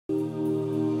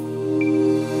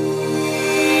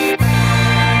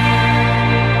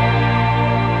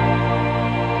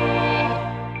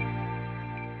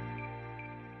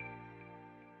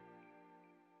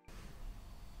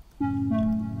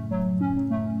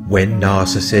when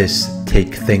narcissists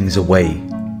take things away.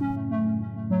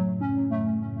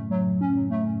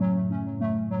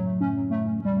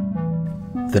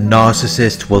 The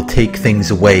narcissist will take things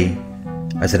away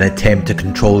as an attempt to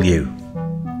control you,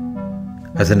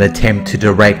 as an attempt to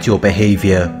direct your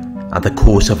behavior and the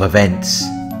course of events,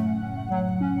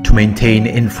 to maintain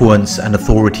influence and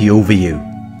authority over you.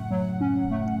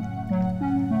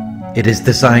 It is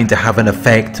designed to have an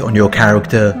effect on your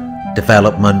character,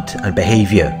 development and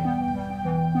behavior,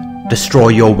 destroy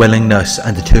your willingness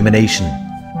and determination,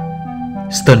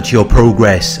 stunt your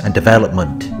progress and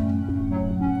development.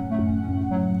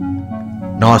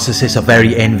 Narcissists are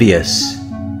very envious.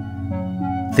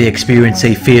 They experience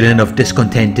a feeling of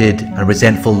discontented and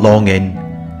resentful longing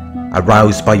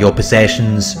aroused by your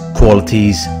possessions,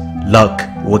 qualities, luck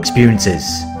or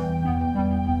experiences.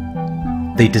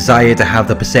 They desire to have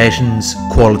the possessions,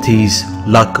 qualities,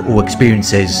 luck or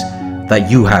experiences that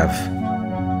you have.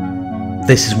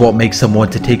 This is what makes them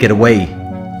want to take it away.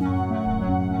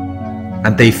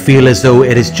 And they feel as though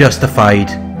it is justified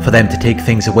for them to take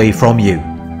things away from you,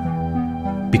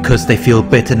 because they feel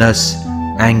bitterness,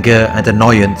 anger and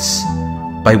annoyance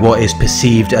by what is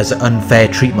perceived as unfair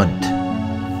treatment.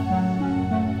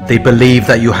 They believe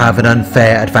that you have an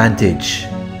unfair advantage,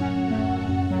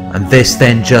 and this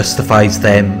then justifies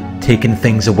them taking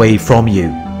things away from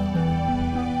you.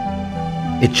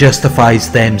 It justifies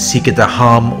them seeking to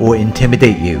harm or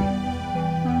intimidate you,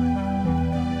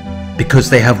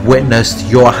 because they have witnessed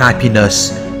your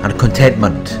happiness and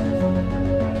contentment,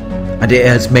 and it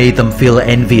has made them feel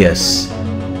envious.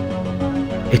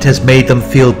 It has made them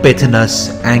feel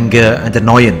bitterness, anger and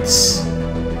annoyance,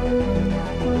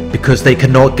 because they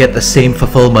cannot get the same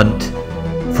fulfillment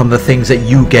from the things that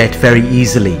you get very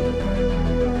easily.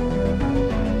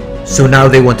 So now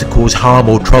they want to cause harm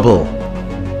or trouble.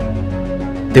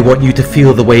 They want you to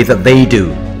feel the way that they do.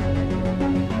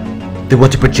 They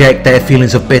want to project their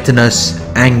feelings of bitterness,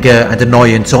 anger and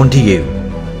annoyance onto you.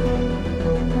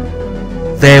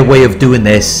 Their way of doing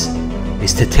this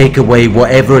is to take away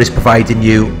whatever is providing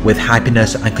you with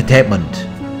happiness and contentment.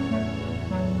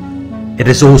 It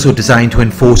is also designed to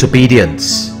enforce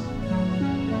obedience,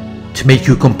 to make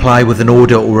you comply with an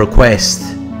order or request,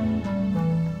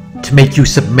 to make you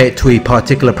submit to a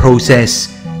particular process,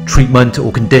 treatment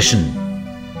or condition.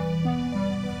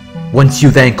 Once you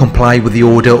then comply with the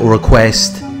order or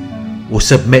request, or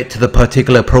submit to the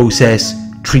particular process,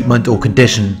 treatment or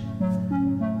condition,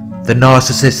 the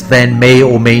narcissist then may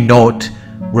or may not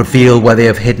reveal where they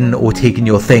have hidden or taken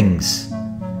your things.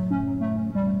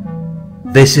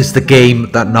 This is the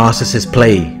game that narcissists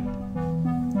play.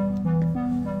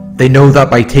 They know that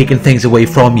by taking things away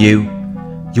from you,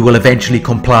 you will eventually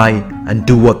comply and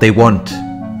do what they want.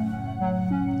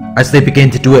 As they begin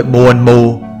to do it more and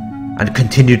more, and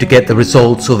continue to get the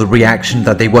results or the reaction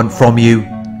that they want from you,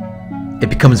 it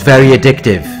becomes very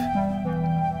addictive.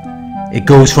 It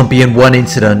goes from being one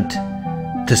incident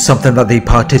to something that they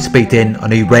participate in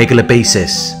on a regular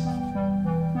basis.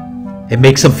 It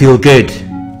makes them feel good.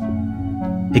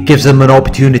 It gives them an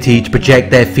opportunity to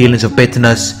project their feelings of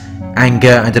bitterness,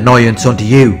 anger and annoyance onto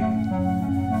you.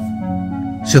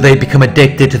 So they become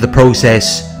addicted to the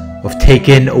process of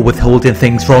taking or withholding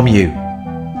things from you.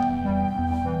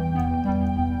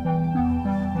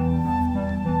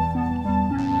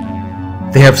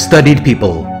 They have studied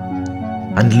people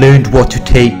and learned what to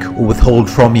take or withhold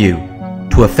from you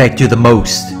to affect you the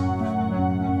most,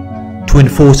 to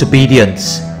enforce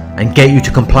obedience and get you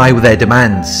to comply with their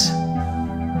demands.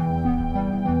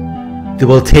 They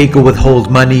will take or withhold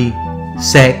money,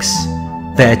 sex,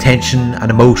 their attention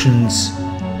and emotions,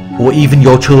 or even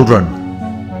your children,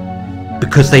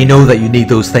 because they know that you need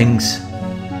those things,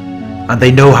 and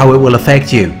they know how it will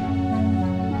affect you.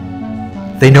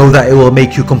 They know that it will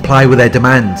make you comply with their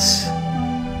demands.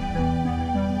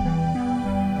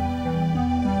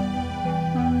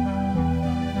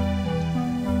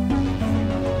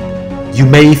 You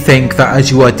may think that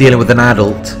as you are dealing with an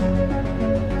adult,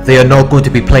 they are not going to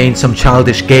be playing some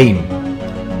childish game.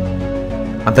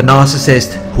 And the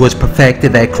narcissist who has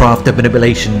perfected their craft of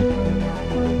manipulation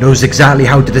knows exactly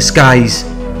how to disguise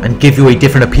and give you a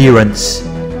different appearance,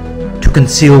 to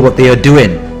conceal what they are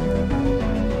doing,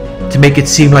 to make it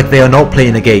seem like they are not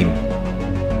playing a game.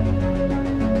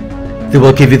 They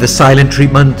will give you the silent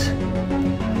treatment.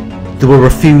 They will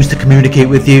refuse to communicate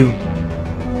with you.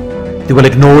 They will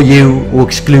ignore you or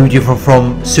exclude you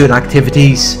from certain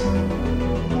activities.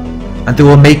 And they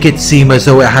will make it seem as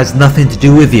though it has nothing to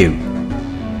do with you,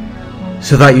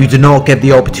 so that you do not get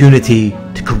the opportunity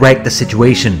to correct the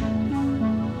situation.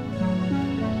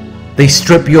 They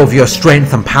strip you of your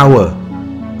strength and power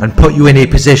and put you in a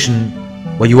position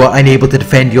where you are unable to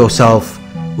defend yourself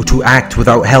or to act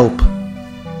without help.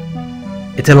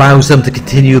 It allows them to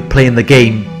continue playing the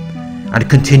game and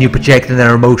continue projecting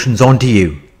their emotions onto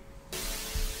you.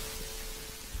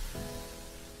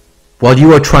 While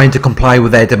you are trying to comply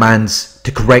with their demands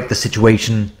to correct the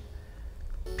situation,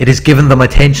 it is giving them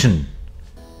attention.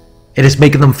 It is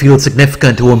making them feel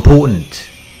significant or important.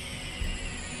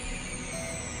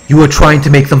 You are trying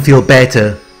to make them feel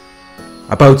better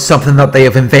about something that they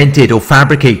have invented or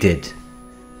fabricated,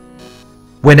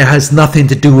 when it has nothing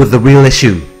to do with the real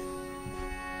issue.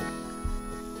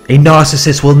 A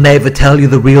narcissist will never tell you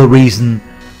the real reason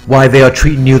why they are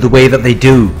treating you the way that they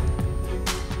do.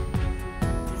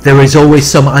 There is always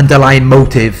some underlying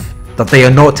motive that they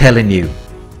are not telling you,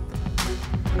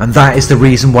 and that is the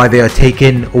reason why they are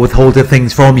taking or withholding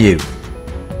things from you.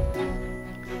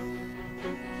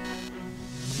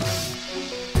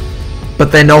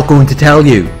 But they're not going to tell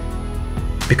you,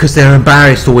 because they're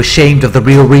embarrassed or ashamed of the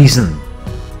real reason.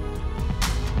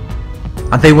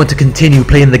 And they want to continue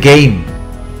playing the game.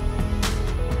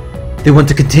 They want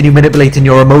to continue manipulating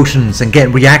your emotions and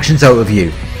getting reactions out of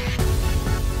you.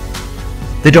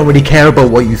 They don't really care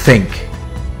about what you think.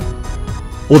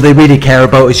 All they really care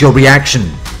about is your reaction.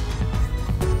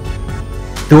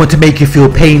 They want to make you feel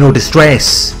pain or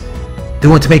distress. They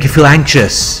want to make you feel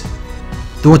anxious.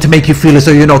 They want to make you feel as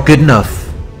though you're not good enough.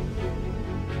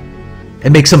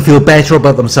 It makes them feel better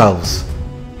about themselves.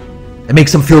 It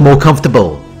makes them feel more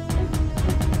comfortable.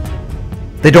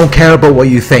 They don't care about what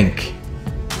you think.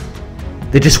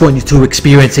 They just want you to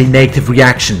experience a negative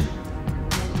reaction.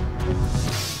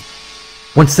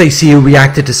 Once they see you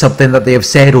reacted to something that they have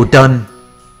said or done,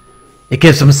 it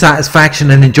gives them satisfaction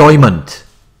and enjoyment.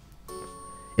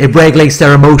 It regulates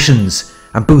their emotions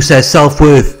and boosts their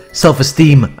self-worth,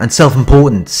 self-esteem and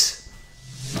self-importance.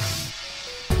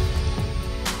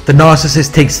 The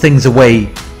narcissist takes things away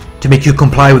to make you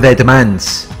comply with their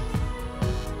demands.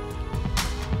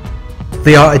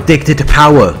 They are addicted to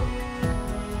power.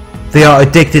 They are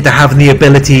addicted to having the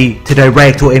ability to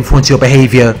direct or influence your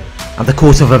behaviour and the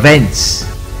course of events.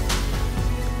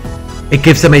 It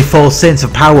gives them a false sense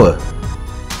of power.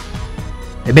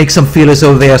 It makes them feel as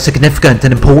though they are significant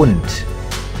and important.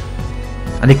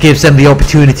 And it gives them the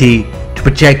opportunity to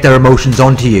project their emotions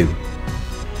onto you.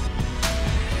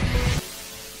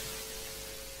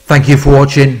 Thank you for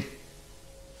watching.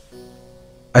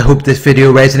 I hope this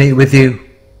video resonated with you.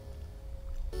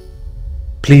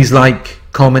 Please like,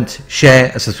 comment,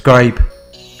 share and subscribe.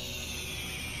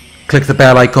 Click the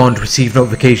bell icon to receive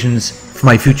notifications for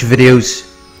my future videos.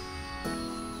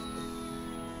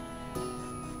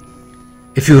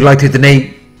 If you would like to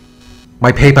donate,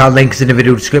 my PayPal link is in the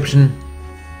video description.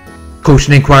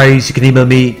 Coaching inquiries, you can email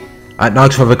me at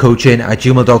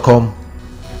narcsurvivorcoaching@gmail.com.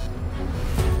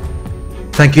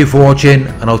 Thank you for watching,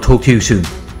 and I'll talk to you soon.